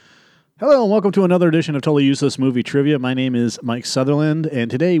Hello and welcome to another edition of Totally Useless Movie Trivia. My name is Mike Sutherland, and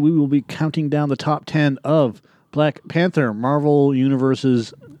today we will be counting down the top 10 of Black Panther, Marvel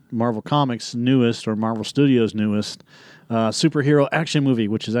Universe's, Marvel Comics' newest, or Marvel Studios' newest superhero action movie,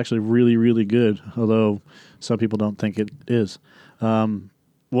 which is actually really, really good, although some people don't think it is.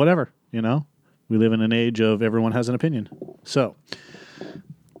 Whatever, you know. We live in an age of everyone has an opinion. So,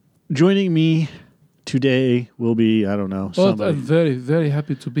 joining me today will be, I don't know, somebody. I'm very, very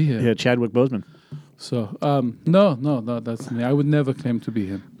happy to be here. Yeah, Chadwick Boseman. So, no, that's me. I would never claim to be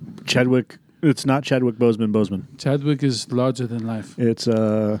him. Chadwick, it's not Chadwick Boseman. Chadwick is larger than life. It's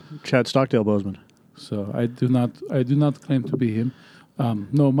Chad Stockdale Boseman. So I do not claim to be him.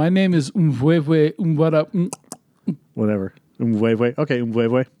 No, my name is Umvwevwe Umwara. Whatever. Umvwevwe. Okay,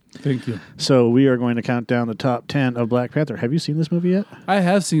 Umvwevwe. Thank you. So we are going to count down the top 10 of Black Panther. Have you seen this movie yet? I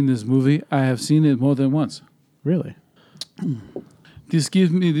have seen this movie. I have seen it more than once. Really? This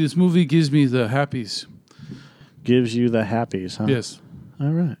movie gives me the happies. Gives you the happies, huh? Yes.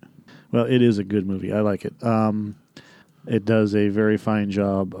 All right. Well, it is a good movie. I like it. It does a very fine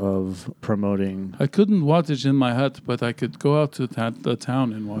job of promoting. I couldn't watch it in my hut, but I could go out to the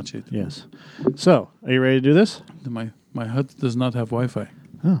town and watch it. Yes. So, are you ready to do this? My hut does not have Wi-Fi.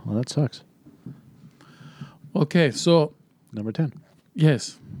 Oh, well, that sucks. Okay, so... Number 10.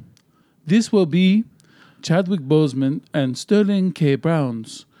 Yes. This will be Chadwick Boseman and Sterling K.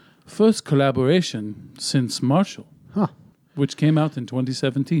 Brown's first collaboration since Marshall, which came out in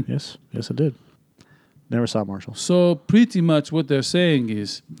 2017. Yes, it did. Never saw Marshall. So pretty much what they're saying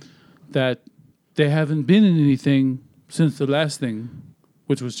is that they haven't been in anything since the last thing,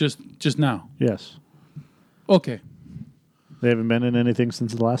 which was just now. Yes. Okay. They haven't been in anything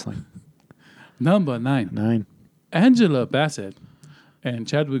since the last thing. Number 9. 9. Angela Bassett and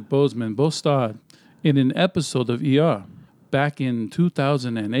Chadwick Boseman both starred in an episode of ER back in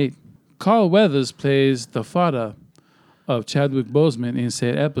 2008. Carl Weathers plays the father of Chadwick Boseman in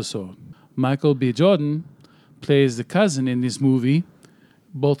said episode. Michael B. Jordan plays the cousin in this movie.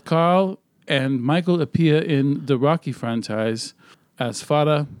 Both Carl and Michael appear in the Rocky franchise as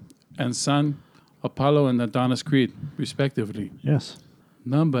father and son, Apollo and Adonis Creed, respectively. Yes.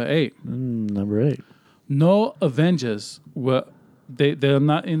 Number 8. Number 8. No Avengers were... They're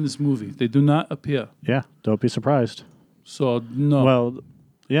not in this movie. They do not appear. Yeah, don't be surprised. So, no. Well,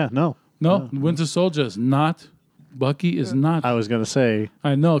 yeah, no. No, Winter Soldier is not. Bucky is not. I was going to say...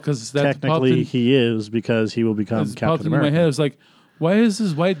 I know, because that's technically he is, because he will become Captain America. In my head. It's like, why is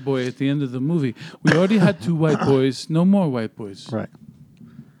this white boy at the end of the movie? We already had 2 white boys. No more white boys. Right.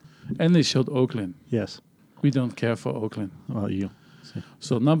 And they showed Oakland. Yes. We don't care for Oakland. Well, you. See.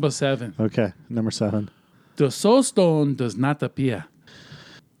 So, number 7. Okay, number 7. The Soul Stone does not appear.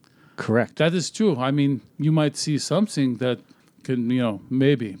 Correct. That is true. I mean, you might see something that can,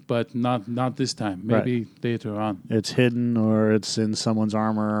 maybe, but not this time. Maybe later on. It's hidden, or it's in someone's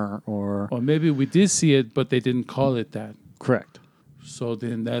armor, or maybe we did see it, but they didn't call it that. Correct. So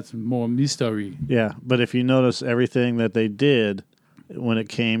then that's more mystery. Yeah, but if you notice everything that they did when it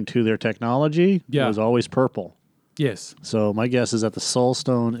came to their technology, it was always purple. Yes. So my guess is that the Soul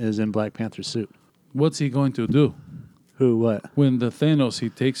Stone is in Black Panther's suit. What's he going to do? Who, what? When the Thanos, he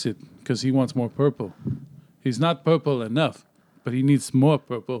takes it because he wants more purple. He's not purple enough, but he needs more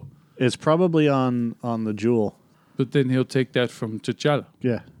purple. It's probably on the jewel. But then he'll take that from T'Challa.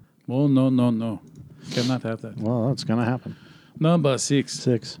 Yeah. Oh, no. Cannot have that. Well, that's going to happen. Number 6.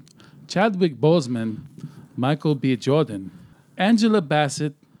 6. Chadwick Boseman, Michael B. Jordan, Angela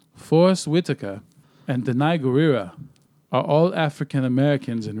Bassett, Forrest Whitaker, and Danai Gurira are all African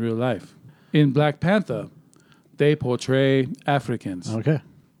Americans in real life. In Black Panther, they portray Africans. Okay.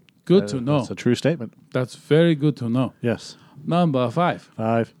 Good to know. That's a true statement. That's very good to know. Yes. Number 5.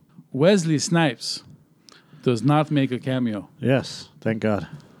 5. Wesley Snipes does not make a cameo. Yes. Thank God.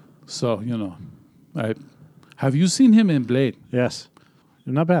 So, have you seen him in Blade? Yes.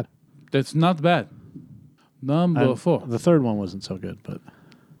 Not bad. That's not bad. Number 4. The third one wasn't so good, but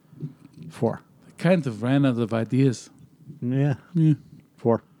 4. I kind of ran out of ideas. Yeah.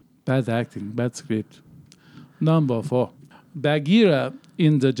 4. Bad acting, bad script. Number 4. Bagheera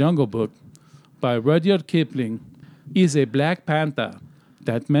in the Jungle Book by Rudyard Kipling is a Black Panther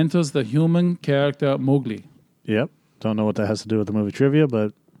that mentors the human character Mowgli. Yep. Don't know what that has to do with the movie trivia,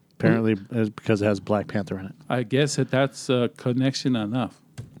 but apparently it's because it has Black Panther in it. I guess that's a connection enough.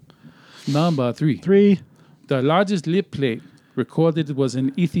 Number 3. 3. The largest lip plate recorded was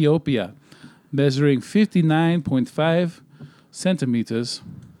in Ethiopia, measuring 59.5 centimeters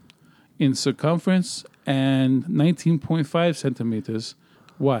in circumference and 19.5 centimeters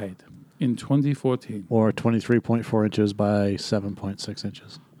wide in 2014. Or 23.4 inches by 7.6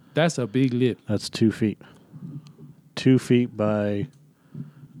 inches. That's a big lip. That's 2 feet. 2 feet by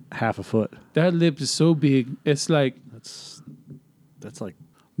half a foot. That lip is so big. It's like That's like,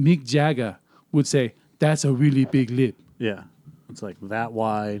 Mick Jagger would say, that's a really big lip. yeah. It's like that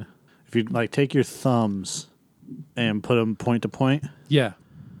wide. If you like take your thumbs and put them point to point, Yeah.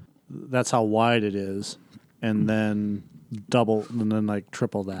 that's how wide it is. And then double, and then like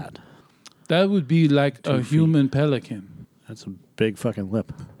triple that. That would be like 2 a feet. human pelican. That's a big fucking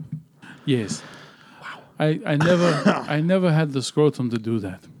lip. Yes. Wow. I never had the scrotum to do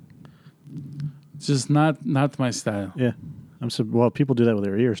that. It's just not my style. Yeah. Well, people do that with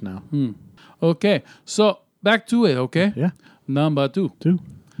their ears now. Okay. So back to it, okay? Yeah. Number 2. 2.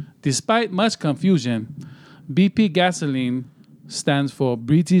 Despite much confusion, BP gasoline stands for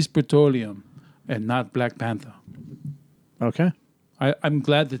British Petroleum and not Black Panther. Okay. I'm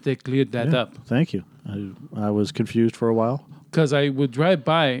glad that they cleared that up. Thank you. I was confused for a while. Because I would drive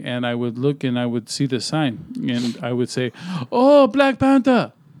by and I would look and I would see the sign and I would say, "Oh, Black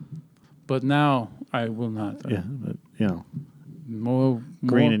Panther!" But now I will not. Yeah. But, More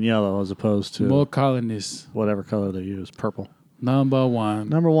green and yellow as opposed to more colonists. whatever color they use. Purple. Number 1.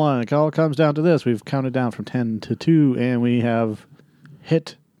 Number 1. It all comes down to this. We've counted down from 10 to 2, and we have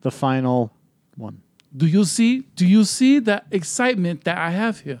hit the final one. Do you see the excitement that I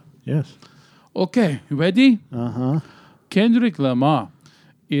have here? Yes. Okay, ready? Uh-huh. Kendrick Lamar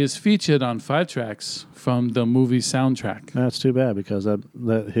is featured on 5 tracks from the movie soundtrack. That's too bad because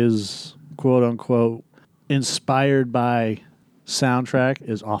that his quote-unquote inspired by soundtrack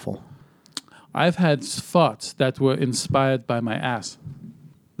is awful. I've had thoughts that were inspired by my ass.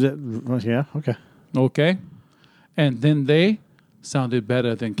 Yeah, okay. Okay? And then they sounded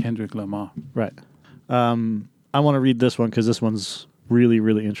better than Kendrick Lamar. Right. I want to read this one because this one's really,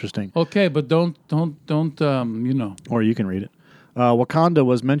 really interesting. Okay, but don't, Or you can read it. Wakanda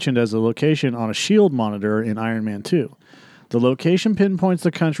was mentioned as a location on a shield monitor in Iron Man 2. The location pinpoints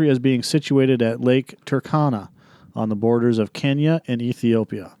the country as being situated at Lake Turkana on the borders of Kenya and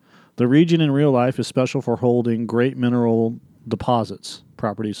Ethiopia. The region in real life is special for holding great mineral deposits,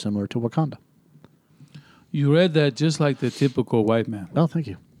 properties similar to Wakanda. You read that just like the typical white man. Oh, thank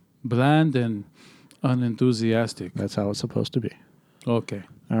you. Bland and unenthusiastic. That's how it's supposed to be. Okay.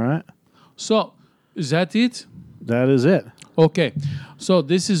 All right. So, is that it? That is it. Okay. So,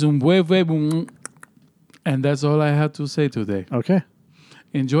 this is and that's all I have to say today. Okay.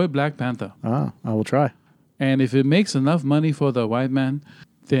 Enjoy Black Panther. I will try. And if it makes enough money for the white man,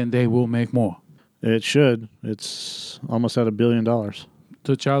 then they will make more. It should. It's almost at $1 billion.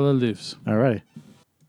 T'Challa lives. All righty.